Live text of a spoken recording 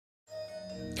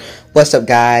What's up,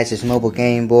 guys? It's Mobile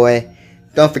Game Boy.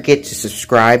 Don't forget to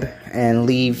subscribe and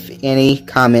leave any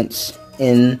comments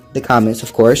in the comments,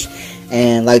 of course,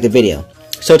 and like the video.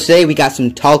 So today we got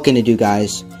some talking to do,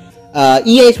 guys.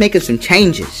 EA's making some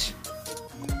changes.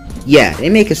 Yeah, they're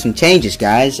making some changes,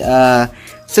 guys.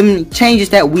 Some changes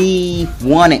that we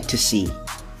wanted to see.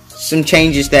 Some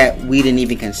changes that we didn't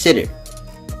even consider.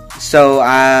 So,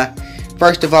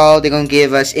 first of all, they're going to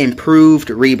give us improved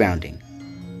rebounding.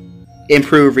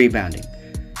 Improved rebounding.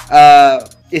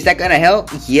 Is that going to help?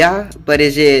 Yeah, but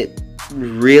is it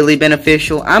really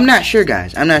beneficial? I'm not sure,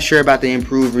 guys. I'm not sure about the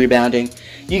improved rebounding.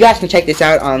 You guys can check this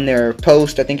out on their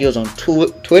post. I think it was on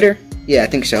Twitter. Yeah, I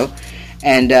think so.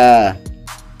 And,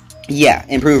 yeah,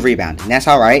 improved rebounding. That's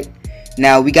alright.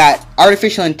 Now, we got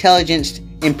artificial intelligence,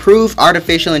 improved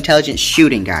artificial intelligence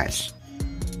shooting, guys.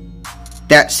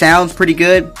 That sounds pretty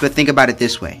good, but think about it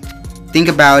this way. Think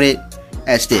about it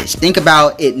as this. Think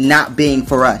about it not being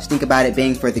for us. Think about it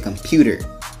being for the computer.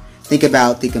 Think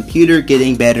about the computer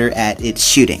getting better at its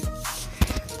shooting.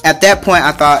 At that point,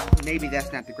 I thought maybe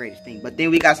that's not the greatest thing. But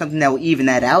then we got something that will even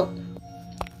that out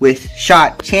with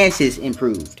shot chances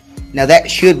improved. Now that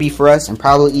should be for us and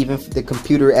probably even for the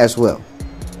computer as well.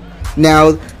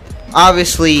 Now,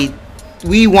 obviously,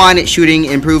 we wanted shooting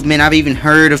improvement. I've even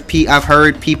heard of I've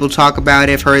heard people talk about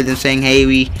it. I've heard them saying, "Hey,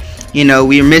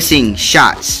 we're missing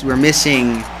shots. We're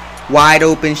missing wide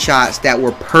open shots that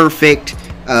were perfect,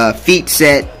 feet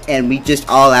set, and we just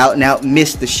all out and out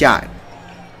missed the shot."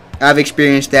 I've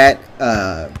experienced that.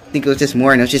 I think it was this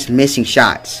morning. I was just missing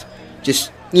shots,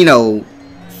 just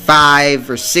 5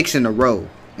 or 6 in a row,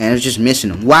 and I was just missing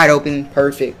them. Wide open,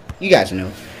 perfect. You guys know.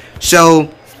 So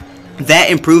that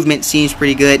improvement seems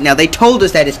pretty good. Now, they told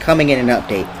us that it's coming in an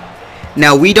update.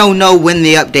 Now, we don't know when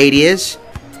the update is.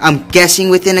 I'm guessing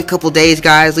within a couple days,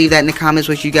 guys. Leave that in the comments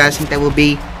what you guys think that will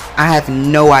be. I have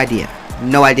no idea.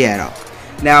 No idea at all.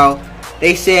 Now,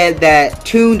 they said that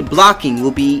tuned blocking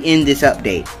will be in this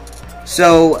update.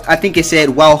 So, I think it said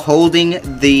while holding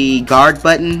the guard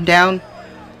button down.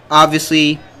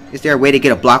 Obviously, is there a way to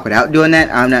get a block without doing that?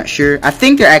 I'm not sure. I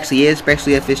think there actually is,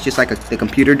 especially if it's just like the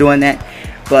computer doing that.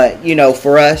 But,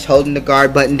 for us, holding the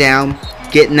guard button down,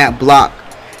 getting that block,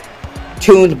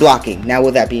 tuned blocking. Now,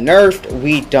 will that be nerfed?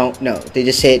 We don't know. They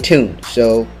just said tuned.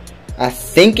 So, I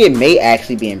think it may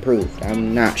actually be improved.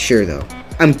 I'm not sure, though.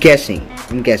 I'm guessing,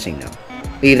 though.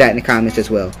 Leave that in the comments as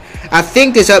well. I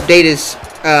think this update is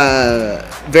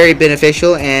very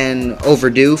beneficial and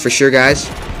overdue, for sure, guys.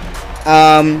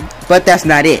 But that's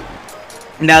not it.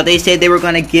 Now, they said they were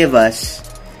going to give us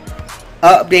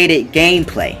updated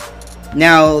gameplay.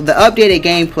 Now, the updated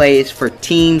gameplay is for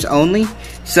teams only.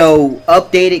 So,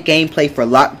 updated gameplay for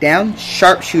lockdown,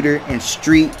 sharpshooter, and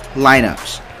street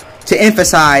lineups. To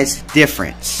emphasize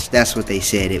difference. That's what they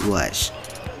said it was.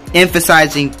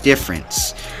 Emphasizing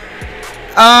difference.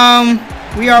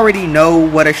 We already know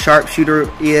what a sharpshooter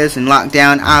is in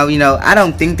lockdown. I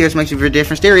don't think there's much of a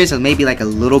difference. There is maybe like a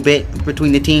little bit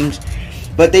between the teams.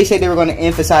 But they said they were going to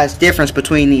emphasize difference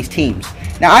between these teams.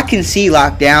 Now, I can see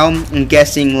lockdown and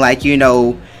guessing like,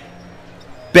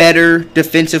 better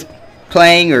defensive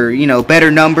playing or,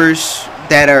 better numbers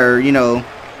that are,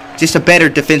 just a better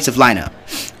defensive lineup.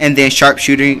 And then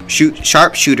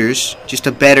sharpshooters, just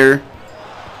a better,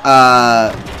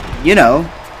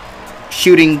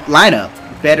 shooting lineup.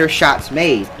 Better shots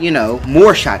made,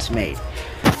 more shots made.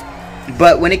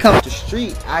 But when it comes to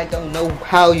street, I don't know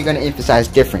how you're going to emphasize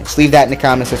difference. Leave that in the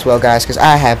comments as well, guys, because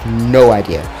I have no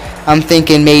idea. I'm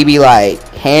thinking maybe like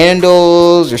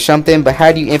handles or something, but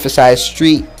how do you emphasize a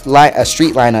street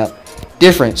lineup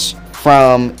difference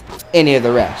from any of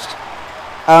the rest?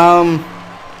 I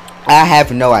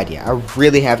have no idea. I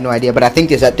really have no idea, but I think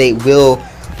this update will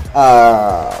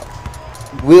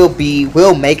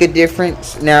make a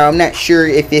difference. Now, I'm not sure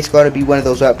if it's going to be one of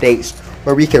those updates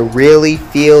where we can really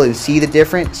feel and see the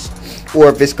difference, or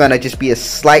if it's going to just be a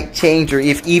slight change, or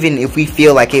even if we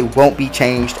feel like it won't be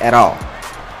changed at all.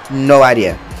 No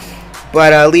idea.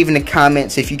 But leave in the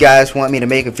comments if you guys want me to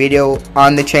make a video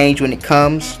on the change when it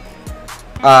comes.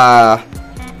 Yeah.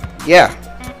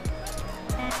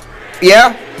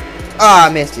 I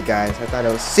missed it, guys. I thought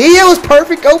it was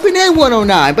perfect open at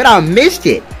 109, but I missed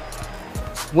it.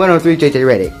 103 JJ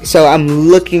Redick. So I'm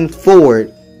looking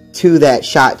forward to that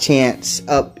shot chance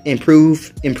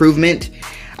improvement.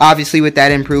 Obviously, with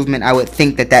that improvement, I would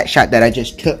think that shot that I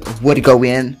just took would go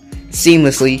in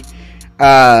seamlessly.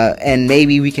 And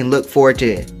maybe we can look forward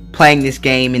to playing this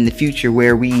game in the future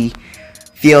where we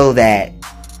feel that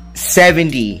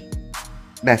 70,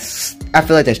 I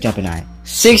feel like that's jumping high.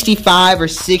 65 or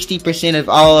 60% of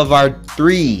all of our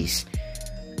threes,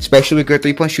 especially with good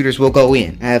 3-point shooters, will go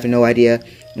in. I have no idea.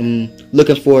 I'm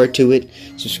looking forward to it.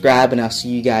 Subscribe, and I'll see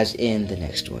you guys in the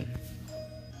next one.